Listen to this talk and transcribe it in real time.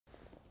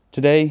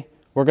Today,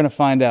 we're going to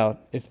find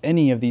out if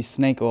any of these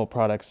snake oil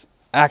products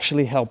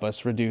actually help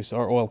us reduce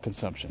our oil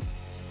consumption.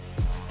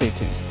 Stay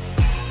tuned.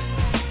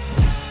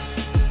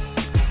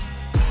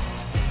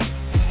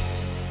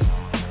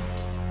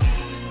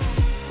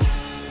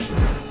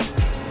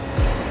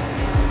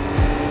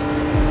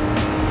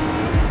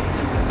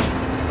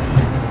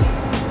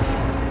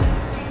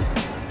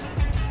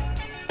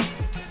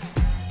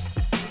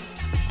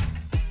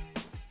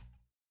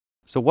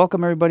 So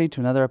welcome everybody to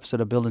another episode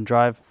of Build and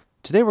Drive.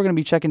 Today we're going to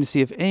be checking to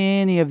see if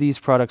any of these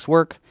products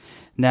work.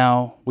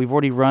 Now, we've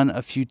already run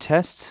a few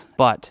tests,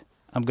 but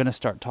I'm going to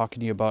start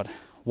talking to you about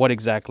what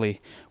exactly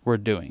we're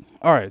doing.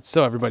 All right,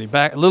 so everybody,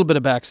 a little bit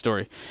of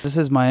backstory. This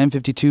is my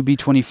M52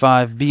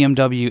 B25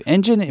 BMW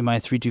engine in my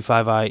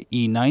 325i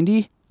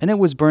E90. And it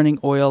was burning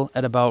oil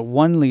at about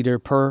 1 liter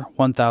per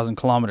 1,000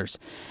 kilometers.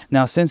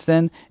 Now, since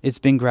then, it's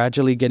been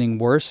gradually getting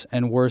worse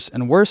and worse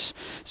and worse.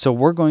 So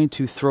we're going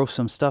to throw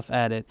some stuff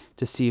at it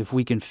to see if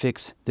we can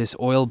fix this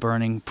oil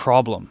burning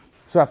problem.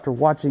 So after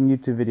watching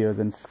YouTube videos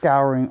and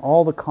scouring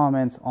all the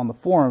comments on the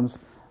forums,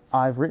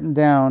 I've written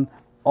down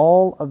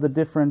all of the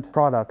different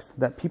products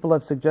that people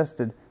have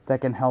suggested that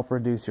can help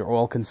reduce your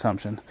oil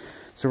consumption.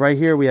 So right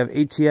here we have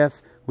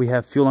ATF, we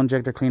have fuel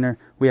injector cleaner,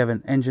 we have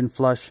an engine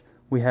flush,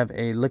 we have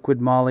a Liqui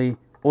Moly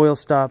Oil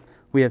Stop,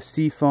 we have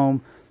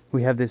Seafoam,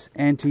 we have this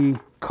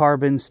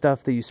anti-carbon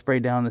stuff that you spray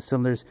down the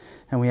cylinders,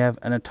 and we have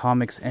an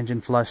Atomex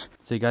Engine Flush.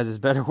 So you guys, it's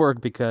better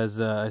work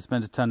because I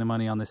spent a ton of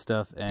money on this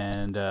stuff,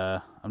 and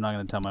I'm not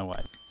going to tell my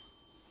wife.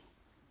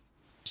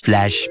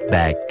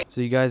 Flashback.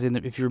 So you guys,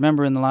 if you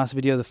remember in the last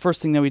video, the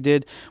first thing that we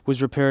did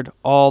was repaired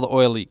all the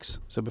oil leaks.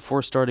 So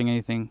before starting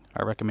anything,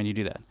 I recommend you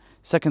do that.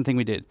 Second thing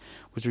we did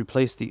was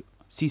replace the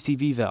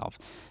CCV valve.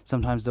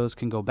 Sometimes those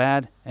can go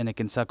bad and it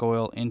can suck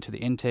oil into the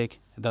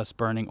intake, thus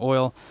burning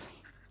oil.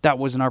 That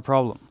wasn't our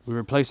problem. We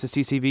replaced the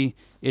CCV,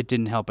 it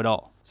didn't help at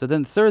all. So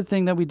then the third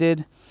thing that we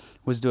did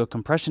was do a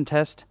compression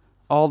test.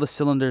 All the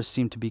cylinders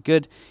seemed to be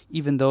good,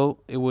 even though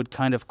it would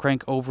kind of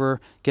crank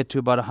over, get to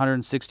about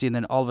 160, and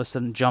then all of a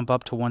sudden jump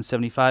up to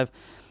 175.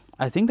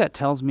 I think that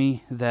tells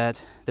me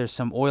that there's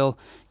some oil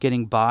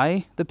getting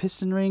by the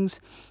piston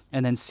rings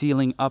and then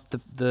sealing up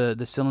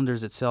the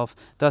cylinders itself,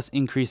 thus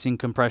increasing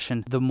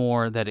compression the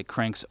more that it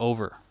cranks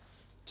over.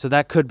 So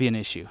that could be an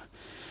issue.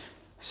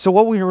 So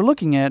what we were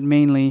looking at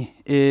mainly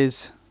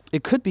is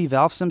it could be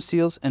valve stem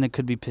seals and it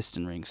could be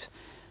piston rings.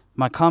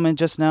 My comment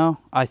just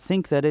now, I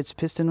think that it's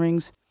piston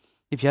rings.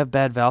 If you have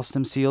bad valve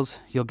stem seals,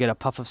 you'll get a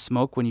puff of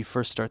smoke when you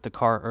first start the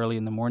car early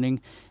in the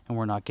morning, and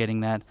we're not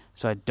getting that,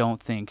 so I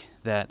don't think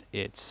that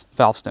it's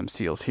valve stem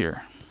seals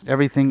here.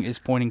 Everything is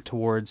pointing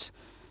towards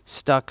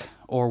stuck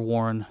or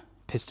worn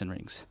piston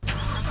rings.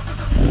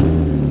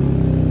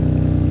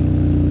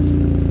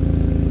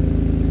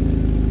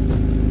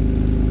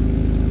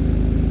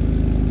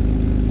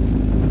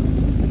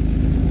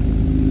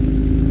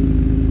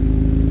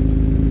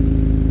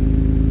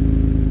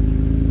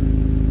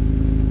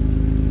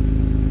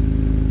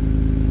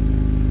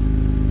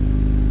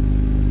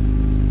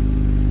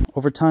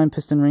 Over time,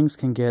 piston rings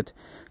can get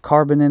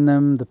carbon in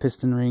them, the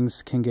piston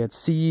rings can get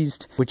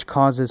seized, which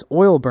causes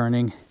oil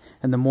burning,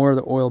 and the more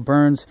the oil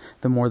burns,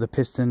 the more the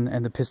piston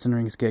and the piston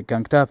rings get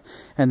gunked up,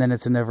 and then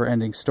it's a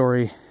never-ending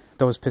story.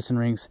 Those piston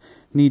rings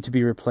need to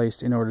be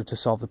replaced in order to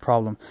solve the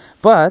problem.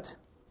 But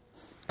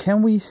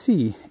can we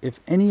see if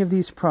any of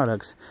these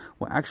products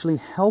will actually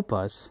help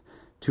us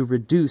to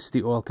reduce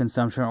the oil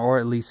consumption, or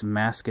at least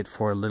mask it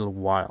for a little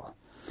while?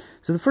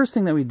 So the first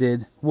thing that we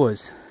did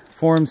was,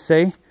 forums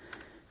say,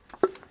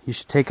 you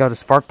should take out a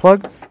spark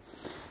plug,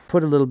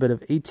 put a little bit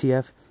of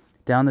ATF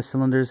down the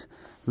cylinders,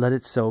 let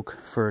it soak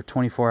for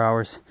 24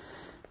 hours,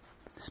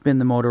 spin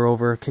the motor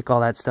over, kick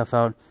all that stuff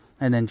out,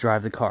 and then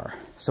drive the car.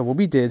 So what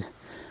we did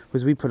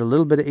was we put a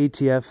little bit of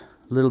ATF,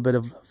 a little bit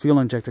of fuel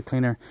injector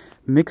cleaner,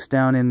 mixed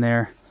down in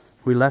there.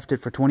 We left it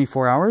for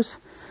 24 hours.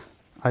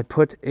 I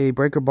put a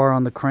breaker bar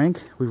on the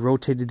crank. We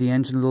rotated the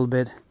engine a little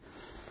bit,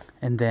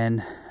 and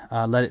then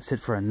let it sit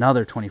for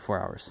another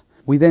 24 hours.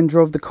 We then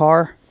drove the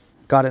car,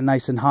 got it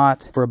nice and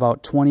hot for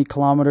about 20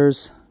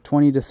 kilometers,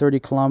 20 to 30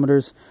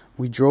 kilometers.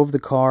 We drove the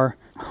car.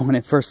 When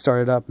it first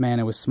started up, man,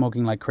 it was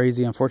smoking like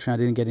crazy. Unfortunately,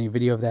 I didn't get any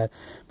video of that,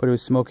 but it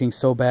was smoking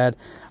so bad.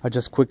 I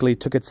just quickly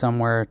took it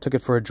somewhere, took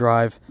it for a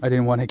drive. I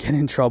didn't want to get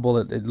in trouble.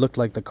 It looked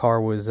like the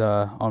car was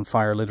on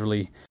fire,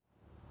 literally.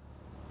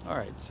 All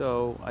right,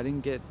 so I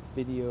didn't get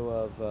video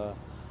of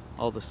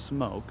all the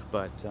smoke,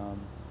 but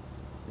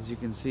as you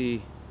can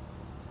see,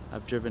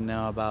 I've driven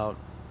now about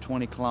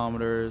 20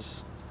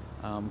 kilometers.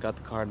 Got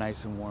the car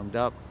nice and warmed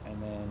up,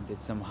 and then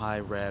did some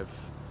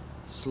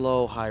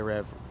slow high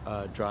rev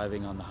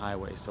driving on the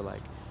highway. So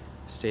like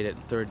stayed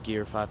at third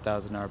gear,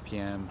 5,000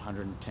 RPM,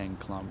 110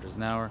 kilometers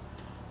an hour,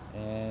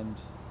 and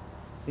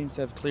seems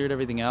to have cleared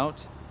everything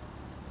out.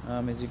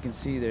 As you can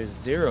see, there's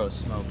zero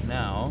smoke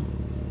now.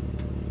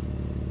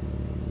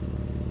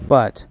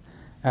 But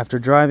after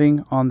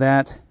driving on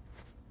that,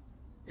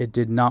 it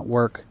did not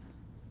work.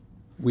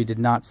 We did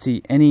not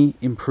see any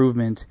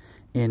improvement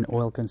in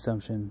oil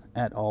consumption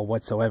at all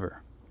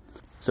whatsoever.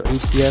 So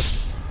ATF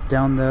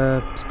down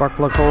the spark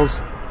plug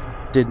holes,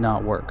 did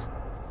not work.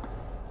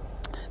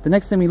 The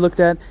next thing we looked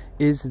at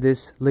is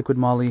this Liqui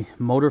Moly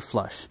motor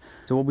flush.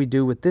 So what we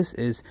do with this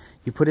is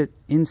you put it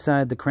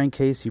inside the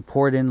crankcase, you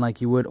pour it in like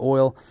you would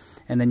oil,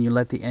 and then you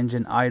let the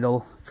engine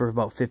idle for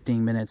about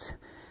 15 minutes,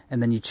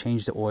 and then you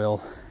change the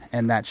oil,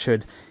 and that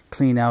should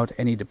clean out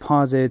any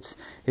deposits.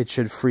 It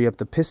should free up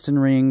the piston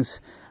rings.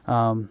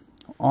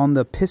 On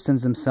the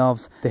pistons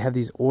themselves, they have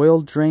these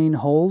oil drain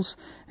holes,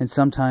 and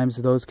sometimes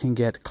those can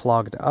get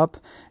clogged up,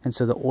 and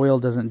so the oil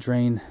doesn't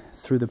drain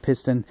through the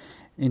piston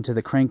into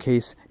the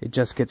crankcase. It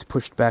just gets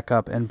pushed back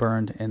up and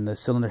burned in the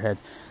cylinder head.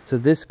 So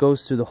this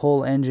goes through the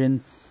whole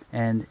engine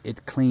and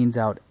it cleans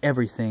out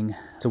everything.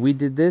 So we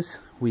did this,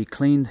 we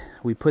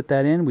put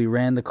that in, we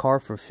ran the car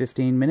for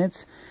 15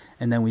 minutes,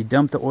 and then we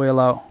dumped the oil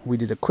out. We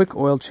did a quick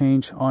oil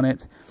change on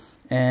it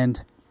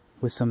and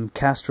with some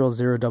Castrol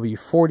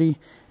 0W40,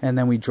 and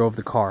then we drove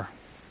the car.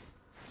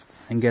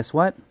 And guess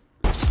what?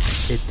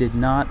 It did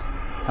not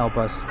help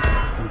us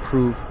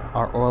improve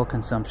our oil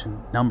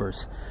consumption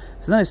numbers.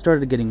 So then I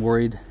started getting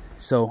worried.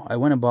 So I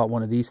went and bought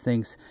one of these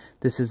things.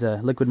 This is a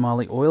Liqui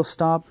Moly Oil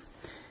Stop.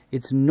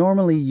 It's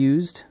normally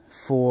used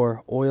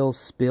for oil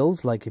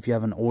spills, like if you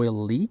have an oil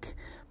leak,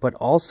 but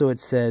also it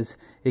says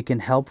it can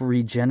help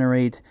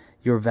regenerate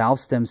your valve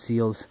stem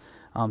seals.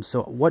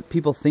 So what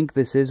people think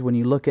this is when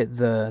you look at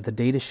the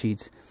data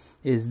sheets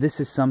is this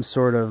is some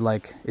sort of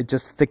like, it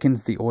just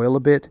thickens the oil a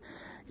bit,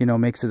 you know,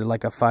 makes it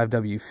like a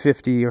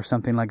 5W50 or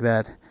something like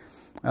that.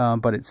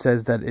 But it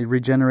says that it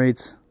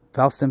regenerates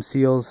valve stem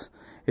seals,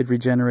 it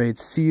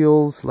regenerates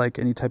seals, like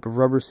any type of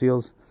rubber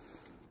seals,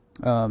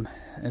 and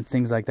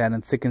things like that,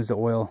 and thickens the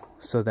oil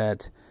so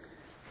that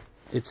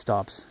it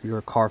stops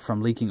your car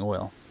from leaking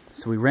oil.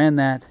 So we ran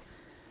that,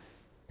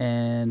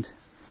 and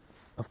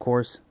of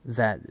course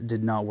that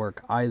did not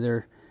work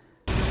either.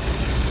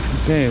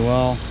 Okay,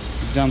 well,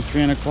 we've done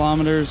 300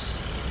 kilometers.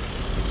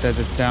 It says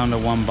it's down to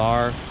 1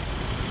 bar.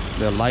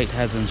 The light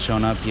hasn't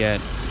shown up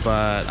yet,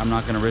 but I'm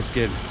not going to risk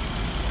it.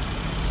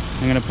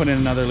 I'm going to put in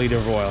another liter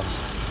of oil.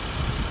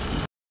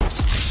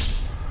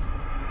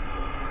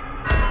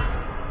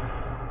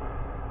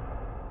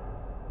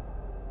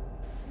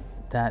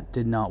 That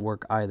did not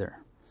work either.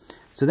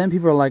 So then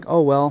people are like,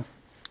 oh well,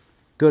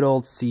 good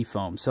old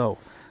Seafoam. So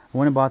I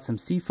went and bought some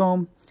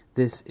Seafoam.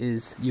 This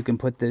is, you can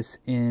put this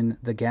in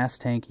the gas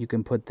tank, you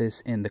can put this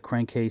in the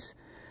crankcase.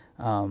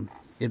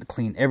 It'll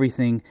clean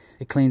everything.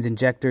 It cleans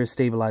injectors,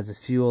 stabilizes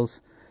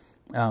fuels,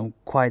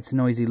 quiets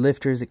noisy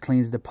lifters, it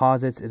cleans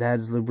deposits, it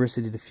adds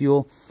lubricity to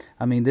fuel.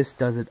 I mean, this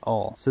does it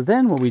all. So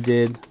then what we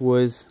did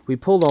was we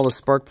pulled all the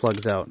spark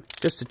plugs out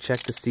just to check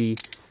to see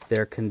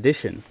their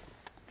condition.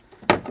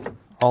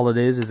 All it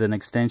is an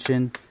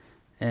extension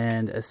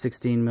and a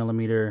 16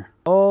 millimeter.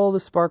 All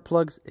the spark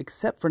plugs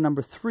except for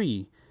number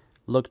 3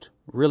 looked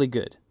really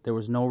good. There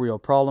was no real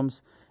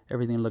problems.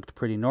 Everything looked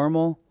pretty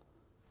normal.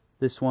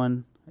 This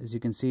one, as you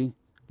can see,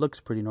 looks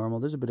pretty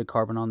normal. There's a bit of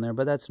carbon on there,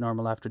 but that's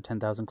normal after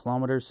 10,000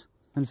 kilometers.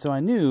 And so I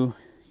knew,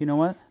 you know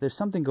what, there's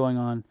something going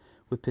on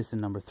with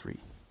piston number 3.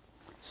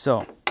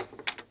 So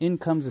in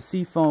comes the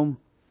Seafoam.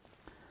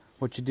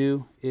 What you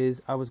do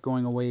is, I was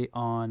going away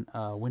on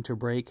winter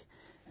break,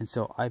 and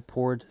so I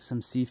poured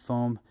some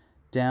Seafoam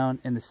down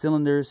in the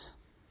cylinders,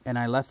 and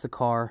I left the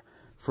car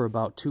for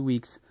about 2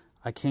 weeks.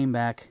 I came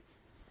back,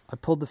 I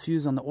pulled the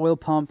fuse on the oil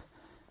pump,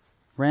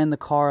 ran the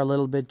car a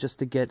little bit just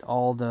to get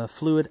all the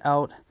fluid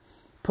out,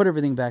 put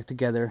everything back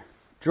together,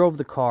 drove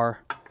the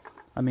car.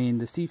 I mean,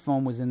 the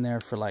Seafoam was in there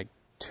for like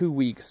 2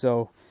 weeks,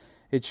 so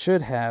it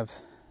should have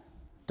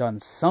done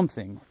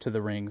something to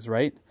the rings,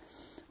 right?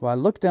 Well, I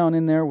looked down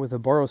in there with a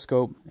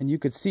boroscope, and you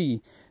could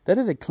see that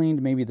it had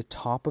cleaned maybe the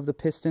top of the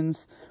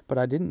pistons, but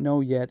I didn't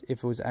know yet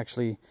if it was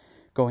actually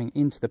going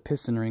into the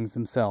piston rings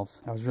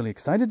themselves. I was really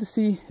excited to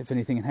see if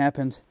anything had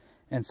happened,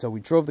 and so we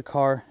drove the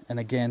car, and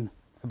again,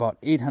 about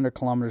 800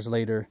 kilometers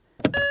later,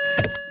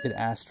 it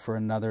asked for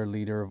another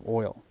liter of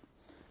oil.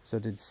 So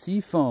did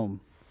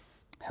Seafoam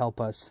help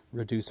us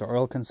reduce our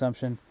oil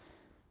consumption?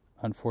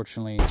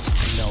 Unfortunately,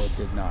 no, it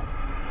did not.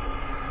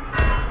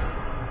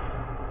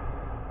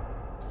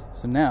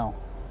 So now,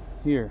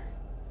 here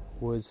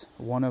was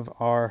one of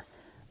our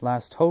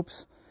last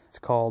hopes. It's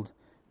called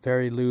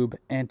Verilube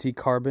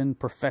Anti-Carbon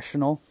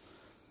Professional.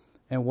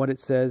 And what it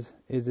says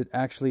is it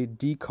actually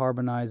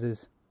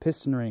decarbonizes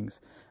piston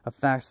rings, a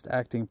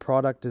fast-acting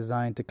product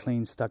designed to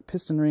clean stuck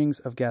piston rings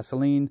of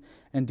gasoline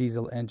and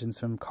diesel engines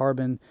from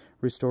carbon,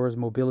 restores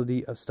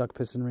mobility of stuck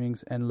piston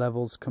rings, and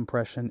levels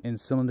compression in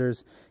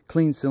cylinders,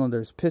 cleans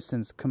cylinders,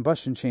 pistons,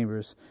 combustion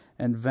chambers,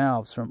 and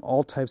valves from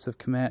all types of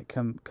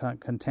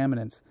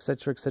contaminants,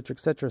 etc., etc.,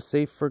 etc.,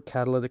 safe for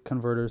catalytic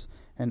converters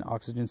and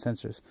oxygen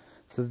sensors.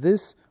 So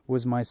this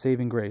was my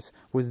saving grace.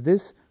 Was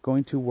this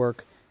going to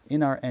work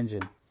in our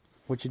engine?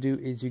 What you do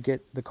is you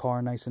get the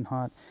car nice and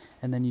hot,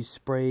 and then you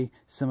spray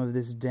some of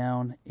this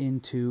down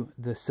into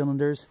the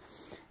cylinders,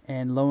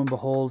 and lo and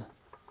behold,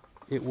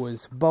 it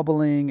was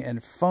bubbling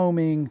and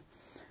foaming.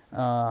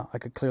 I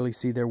could clearly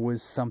see there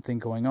was something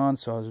going on,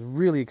 so I was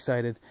really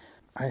excited.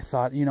 I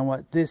thought, you know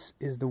what, this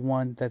is the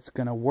one that's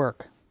going to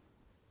work.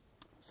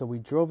 So we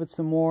drove it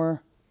some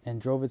more, and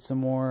drove it some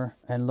more,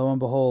 and lo and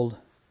behold,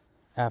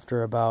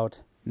 after about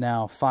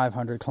now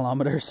 500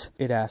 kilometers,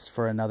 it asked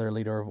for another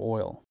liter of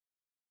oil.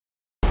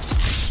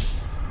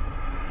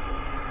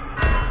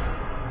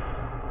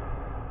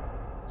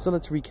 So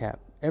let's recap.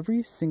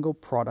 Every single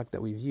product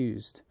that we've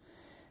used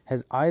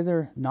has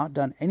either not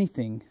done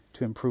anything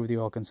to improve the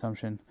oil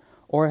consumption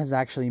or has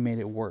actually made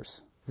it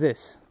worse.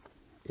 This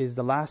is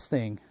the last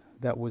thing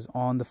that was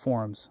on the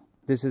forums.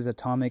 This is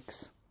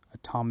Atomex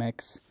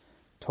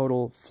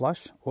Total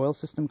Flush Oil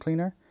System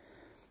Cleaner.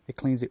 It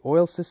cleans the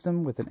oil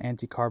system with an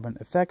anti-carbon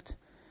effect,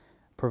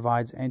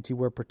 provides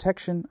anti-wear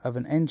protection of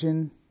an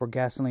engine for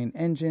gasoline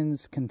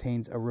engines,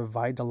 contains a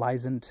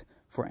revitalizant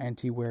for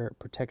anti-wear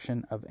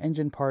protection of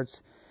engine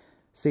parts,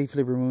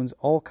 safely removes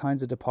all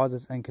kinds of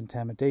deposits and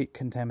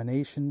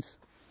contaminations.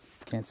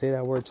 Can't say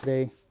that word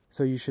today.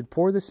 So you should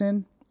pour this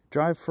in,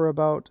 drive for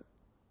about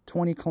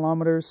 20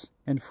 kilometers,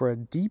 and for a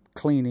deep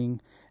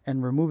cleaning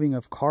and removing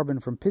of carbon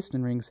from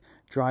piston rings,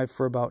 drive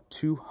for about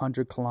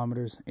 200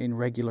 kilometers in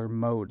regular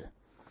mode.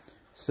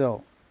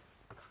 So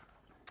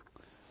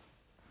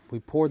we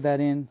poured that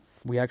in.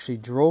 We actually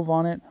drove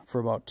on it for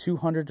about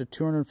 200 to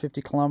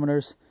 250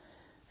 kilometers,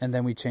 and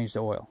then we changed the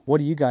oil. What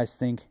do you guys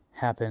think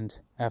happened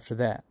after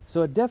that?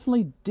 So it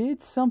definitely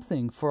did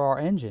something for our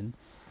engine.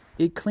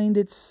 It cleaned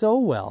it so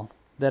well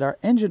that our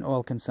engine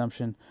oil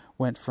consumption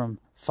went from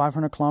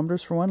 500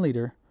 kilometers for 1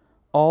 liter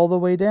all the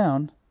way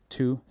down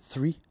to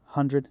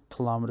 300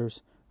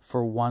 kilometers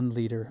for 1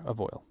 liter of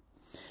oil.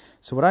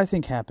 So what I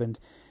think happened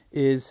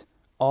is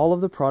all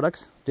of the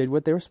products did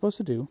what they were supposed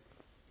to do.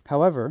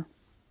 However,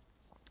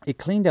 it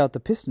cleaned out the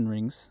piston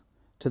rings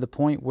to the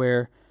point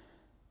where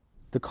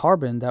the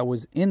carbon that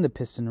was in the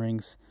piston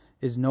rings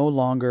is no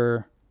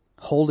longer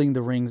holding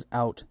the rings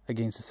out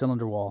against the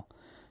cylinder wall.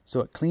 So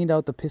it cleaned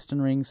out the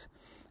piston rings,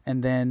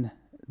 and then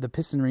the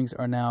piston rings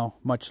are now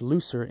much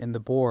looser in the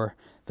bore,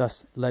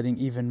 thus letting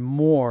even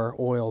more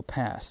oil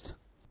past,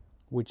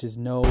 which is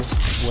no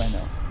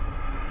bueno.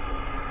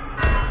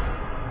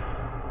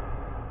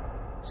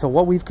 So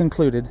what we've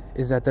concluded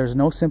is that there's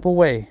no simple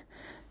way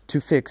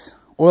to fix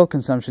oil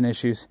consumption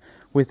issues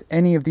with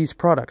any of these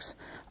products.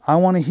 I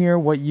want to hear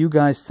what you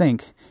guys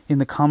think in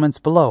the comments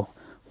below.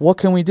 What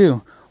can we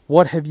do?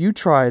 What have you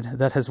tried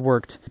that has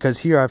worked? Because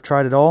here I've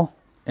tried it all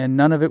and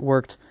none of it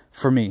worked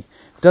for me.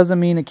 Doesn't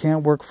mean it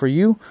can't work for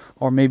you,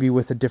 or maybe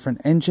with a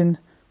different engine,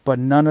 but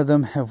none of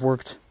them have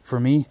worked for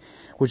me,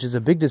 which is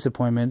a big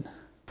disappointment.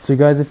 So you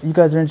guys, if you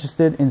guys are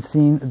interested in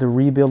seeing the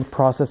rebuild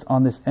process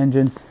on this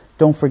engine,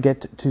 don't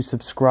forget to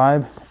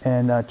subscribe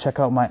and check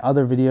out my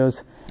other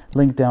videos,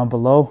 linked down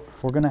below.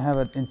 We're going to have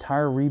an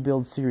entire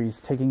rebuild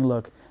series taking a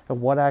look at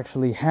what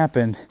actually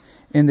happened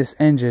in this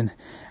engine.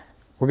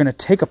 We're going to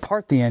take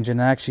apart the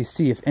engine and actually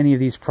see if any of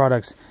these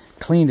products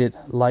cleaned it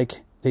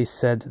like they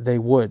said they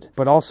would.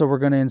 But also we're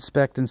going to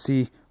inspect and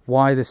see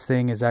why this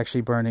thing is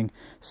actually burning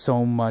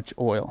so much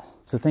oil.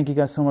 So thank you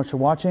guys so much for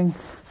watching.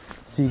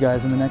 See you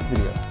guys in the next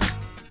video.